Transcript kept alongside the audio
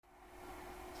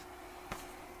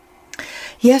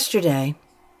Yesterday,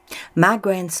 my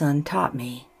grandson taught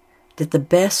me that the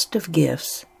best of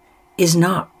gifts is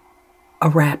not a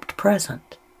wrapped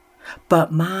present,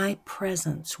 but my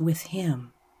presence with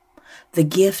him, the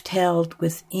gift held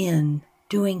within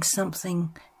doing something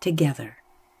together.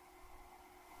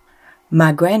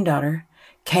 My granddaughter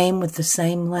came with the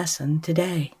same lesson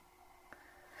today.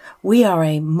 We are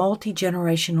a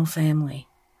multi-generational family,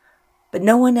 but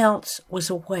no one else was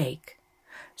awake.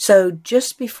 So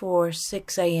just before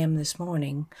 6 a.m. this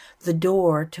morning, the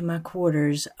door to my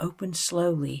quarters opened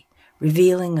slowly,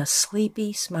 revealing a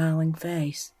sleepy, smiling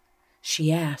face.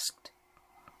 She asked,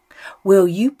 "Will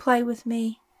you play with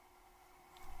me?"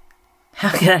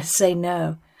 How could I say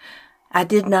no? I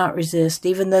did not resist,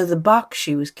 even though the box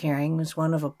she was carrying was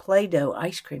one of a Play-Doh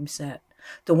ice cream set,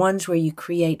 the ones where you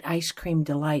create ice cream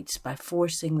delights by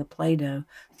forcing the Play-Doh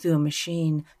through a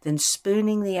machine, then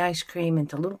spooning the ice cream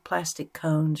into little plastic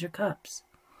cones or cups.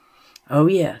 Oh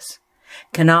yes,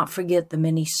 cannot forget the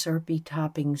many syrupy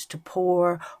toppings to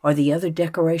pour or the other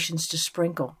decorations to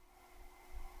sprinkle.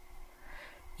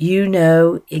 You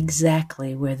know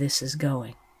exactly where this is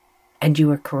going, and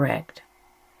you are correct.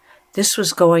 This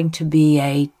was going to be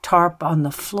a tarp on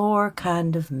the floor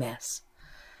kind of mess.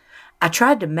 I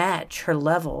tried to match her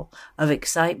level of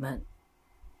excitement.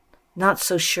 Not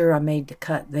so sure I made the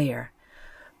cut there.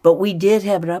 But we did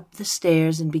head up the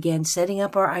stairs and began setting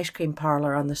up our ice cream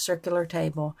parlor on the circular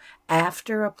table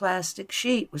after a plastic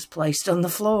sheet was placed on the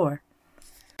floor.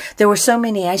 There were so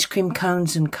many ice cream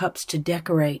cones and cups to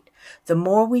decorate. The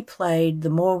more we played, the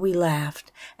more we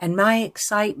laughed, and my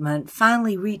excitement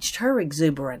finally reached her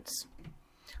exuberance.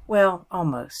 Well,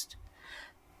 almost.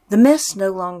 The mess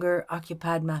no longer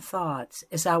occupied my thoughts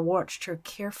as I watched her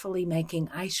carefully making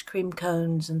ice cream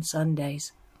cones and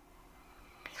sundaes.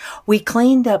 We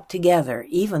cleaned up together,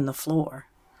 even the floor.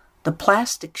 The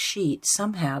plastic sheet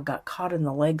somehow got caught in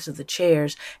the legs of the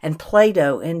chairs, and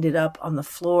Play-Doh ended up on the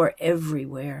floor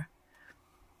everywhere.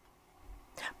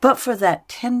 But for that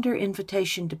tender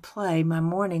invitation to play, my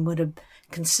morning would have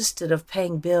consisted of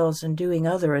paying bills and doing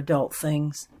other adult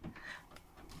things.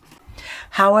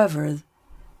 However,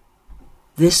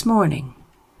 this morning,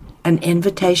 an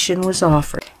invitation was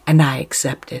offered, and I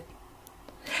accepted.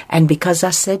 And because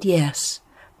I said yes,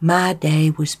 my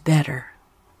day was better,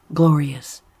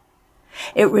 glorious.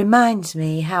 It reminds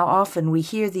me how often we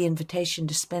hear the invitation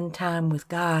to spend time with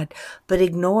God, but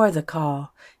ignore the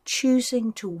call,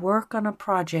 choosing to work on a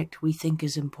project we think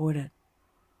is important.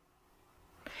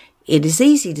 It is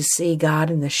easy to see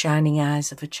God in the shining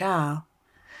eyes of a child.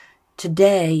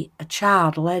 Today, a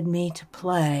child led me to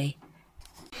play,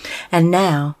 and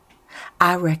now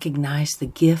I recognize the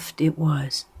gift it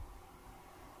was.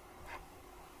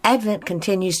 Advent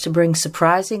continues to bring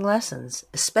surprising lessons,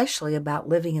 especially about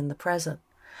living in the present.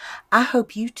 I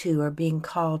hope you too are being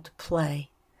called to play,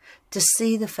 to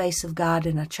see the face of God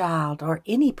in a child, or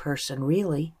any person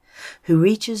really, who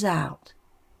reaches out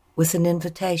with an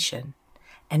invitation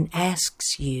and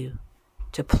asks you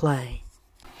to play.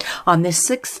 On this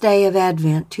 6th day of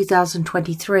Advent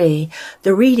 2023,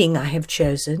 the reading I have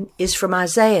chosen is from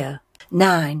Isaiah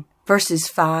 9, verses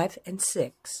 5 and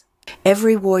 6.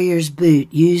 Every warrior's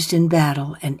boot used in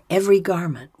battle and every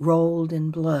garment rolled in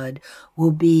blood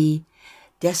will be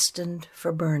destined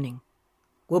for burning,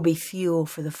 will be fuel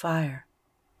for the fire.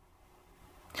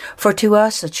 For to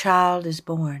us a child is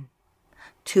born,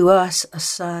 to us a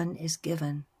son is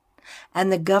given,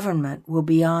 and the government will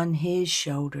be on his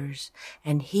shoulders,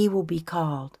 and he will be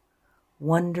called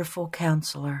Wonderful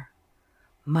Counselor,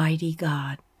 Mighty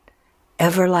God,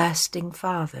 Everlasting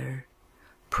Father,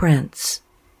 Prince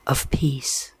of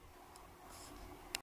Peace.